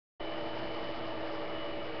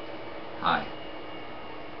Hi.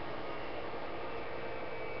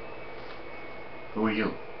 Who are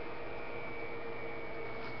you?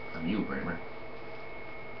 I'm you, Bramer.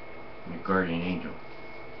 I'm your guardian angel.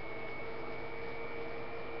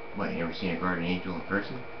 What, you ever seen a guardian angel in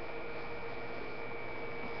person?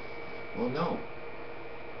 Well, no.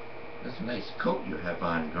 That's a nice coat you have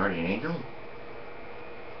on, guardian angel.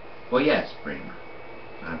 Well, yes, Bramer.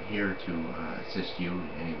 I'm here to assist you in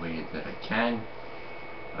any way that I can.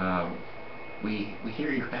 We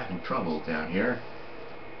hear you're having trouble down here.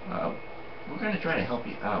 We're going to try to help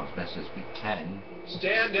you out as best as we can.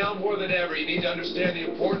 Stand now more than ever. You need to understand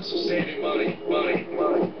the importance of saving money. Money.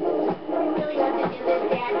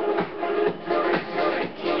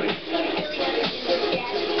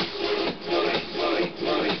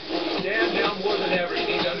 Stand now more than ever. You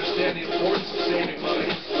need to understand the importance of saving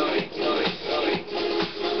money.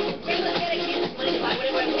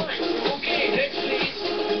 Okay, next please.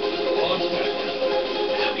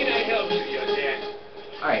 How can I help you, young man?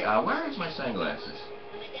 Alright, where is my sunglasses?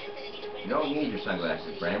 You don't need your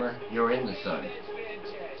sunglasses, Bramer. You're in the sun.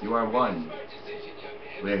 You are one.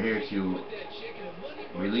 We're here to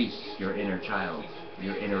release your inner child,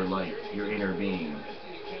 your inner life, your inner being.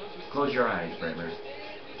 Close your eyes, Bramer.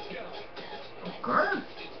 Okay.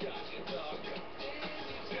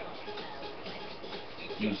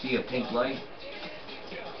 Do you see a pink light?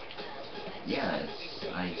 Yes,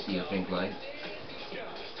 I see a pink light.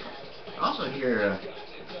 Also hear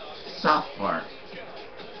South Park.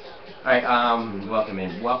 Alright,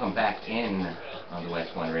 welcome back in on the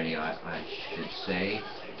West One Radio, I should say.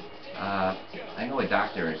 I know a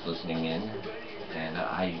doctor is listening in, and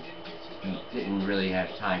I didn't really have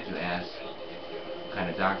time to ask what kind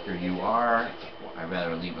of doctor you are. I'd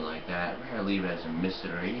rather leave it like that. I'd rather leave it as a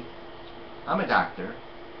mystery. I'm a doctor.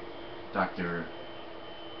 Dr.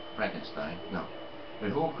 Frankenstein. No.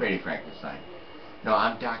 Wait, who created Frankenstein? No,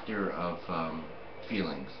 I'm doctor of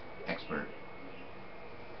feelings, expert.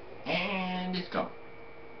 And it's go.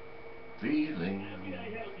 Feelings. How can I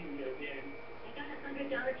help you, young man? I got a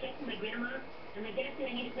 $100 check from my grandma, and my dad said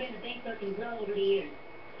I need to put it in the bank so it can grow over the years.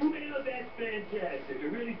 Well, that's fantastic. A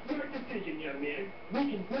really smart decision, young man. We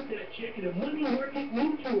can put that check in a money market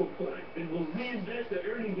mutual fund, and we'll reinvest the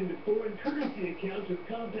earnings into foreign currency accounts with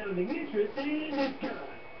compounding interest, and it's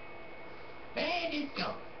gone. And it's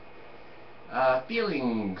go.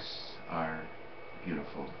 Feelings are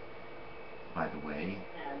beautiful, by the way.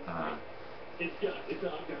 It's done. It's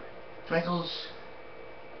all done. Twinkles,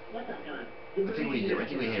 What's up, Don? I think we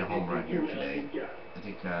hit a home run here today.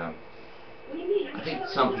 What do you mean? I think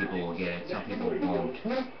some people will get it, some people won't.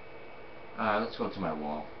 Let's go to my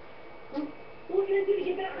wall. What can I do to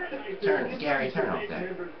get that right? Gary, turn off that.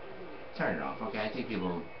 Turn it off, okay? I think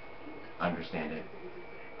people understand it.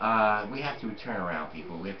 We have to turn around,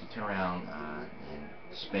 people. We have to turn around and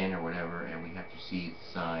spin or whatever, and we have to see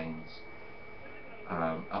signs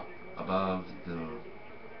up above.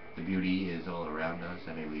 The beauty is all around us.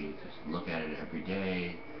 I mean, we just look at it every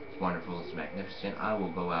day. It's wonderful. It's magnificent. I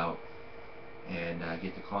will go out and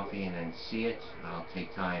get the coffee and then see it. I'll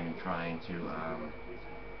take time in trying to,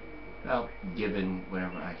 well, giving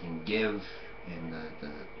whatever I can give in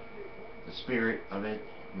the spirit of it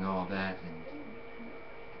and all that.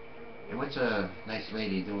 And what's a nice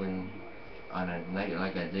lady doing on a night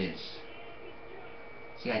like this?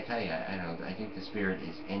 See, I tell you, I don't know, I think the spirit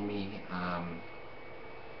is in me.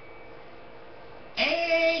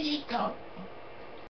 And it goes.